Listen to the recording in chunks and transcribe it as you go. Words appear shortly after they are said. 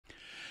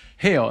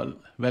Hey all,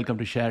 welcome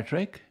to Share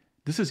Trek.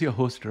 This is your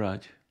host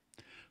Raj.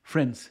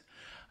 Friends,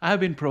 I have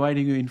been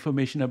providing you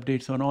information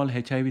updates on all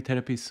HIV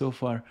therapies so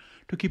far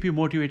to keep you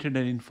motivated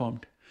and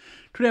informed.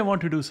 Today I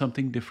want to do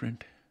something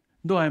different.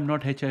 Though I am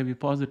not HIV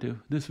positive,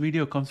 this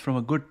video comes from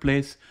a good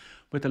place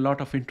with a lot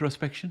of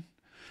introspection.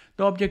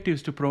 The objective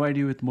is to provide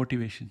you with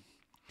motivation.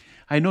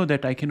 I know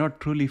that I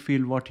cannot truly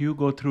feel what you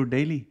go through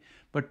daily,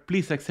 but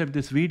please accept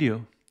this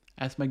video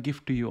as my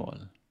gift to you all.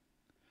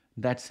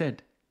 That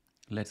said,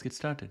 let's get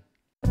started.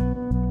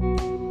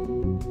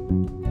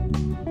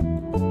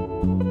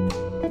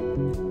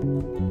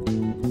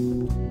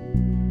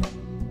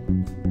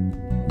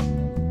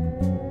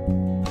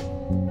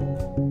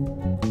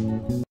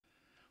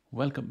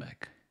 Welcome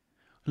back.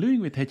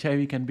 Living with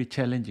HIV can be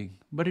challenging,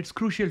 but it's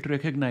crucial to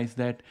recognize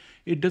that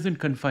it doesn't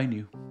confine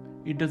you.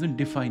 It doesn't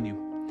define you.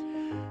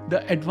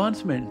 The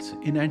advancements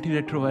in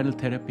antiretroviral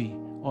therapy,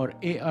 or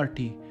ART,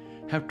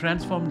 have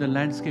transformed the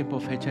landscape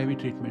of HIV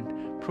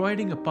treatment,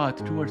 providing a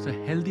path towards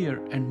a healthier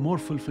and more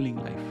fulfilling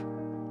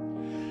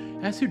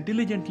life. As you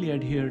diligently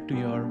adhere to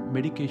your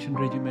medication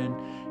regimen,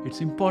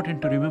 it's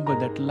important to remember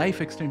that life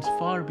extends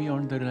far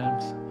beyond the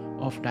realms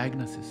of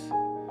diagnosis.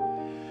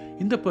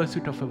 In the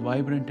pursuit of a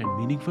vibrant and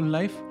meaningful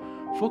life,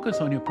 focus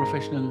on your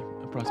professional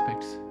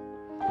prospects.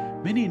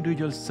 Many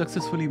individuals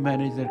successfully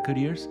manage their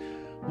careers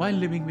while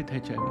living with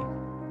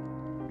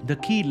HIV. The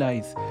key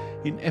lies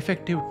in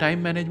effective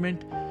time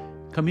management,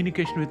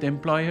 communication with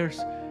employers,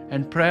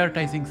 and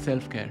prioritizing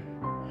self-care.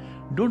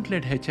 Don't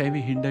let HIV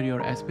hinder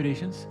your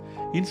aspirations.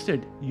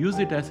 Instead, use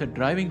it as a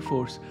driving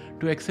force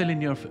to excel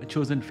in your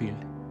chosen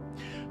field.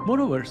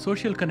 Moreover,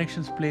 social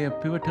connections play a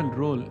pivotal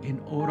role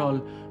in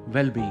overall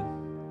well-being.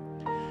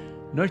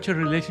 Nurture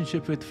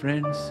relationships with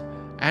friends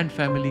and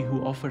family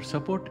who offer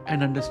support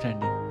and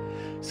understanding.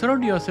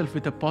 Surround yourself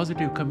with a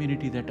positive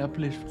community that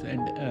uplifts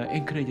and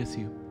encourages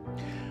you.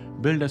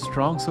 Build a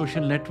strong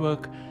social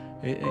network.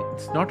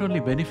 It's not only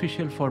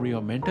beneficial for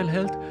your mental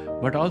health,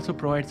 but also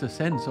provides a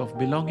sense of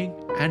belonging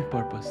and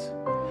purpose.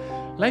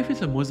 Life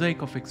is a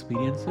mosaic of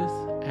experiences,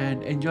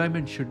 and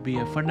enjoyment should be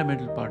a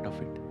fundamental part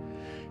of it.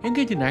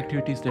 Engage in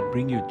activities that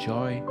bring you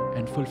joy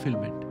and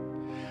fulfillment.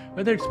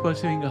 Whether it's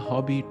pursuing a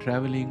hobby,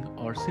 traveling,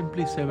 or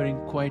simply savoring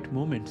quiet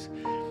moments,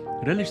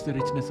 relish the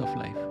richness of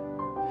life.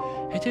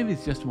 HIV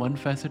is just one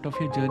facet of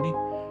your journey.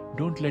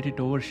 Don't let it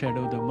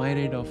overshadow the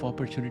myriad of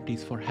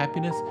opportunities for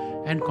happiness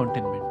and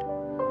contentment.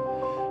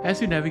 As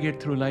you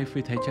navigate through life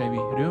with HIV,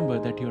 remember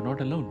that you're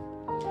not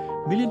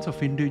alone. Millions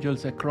of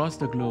individuals across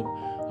the globe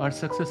are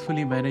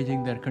successfully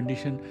managing their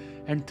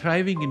condition and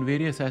thriving in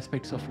various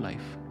aspects of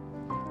life.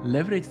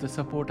 Leverage the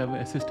support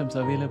systems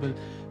available,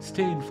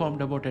 stay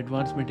informed about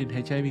advancement in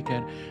HIV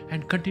care,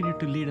 and continue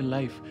to lead a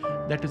life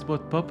that is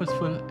both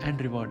purposeful and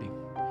rewarding.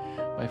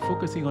 By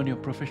focusing on your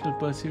professional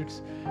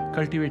pursuits,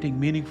 cultivating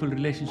meaningful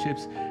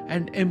relationships,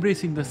 and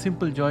embracing the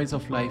simple joys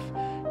of life,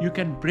 you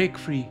can break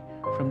free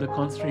from the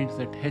constraints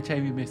that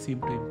HIV may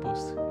seem to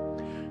impose.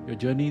 Your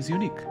journey is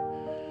unique,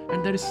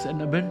 and there is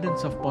an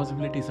abundance of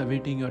possibilities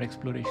awaiting your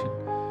exploration.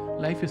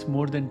 Life is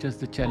more than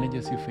just the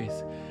challenges you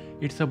face.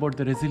 It's about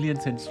the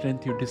resilience and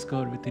strength you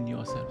discover within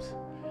yourselves.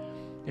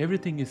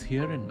 Everything is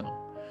here and now.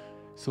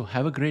 So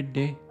have a great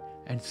day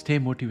and stay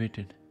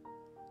motivated.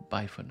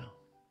 Bye for now.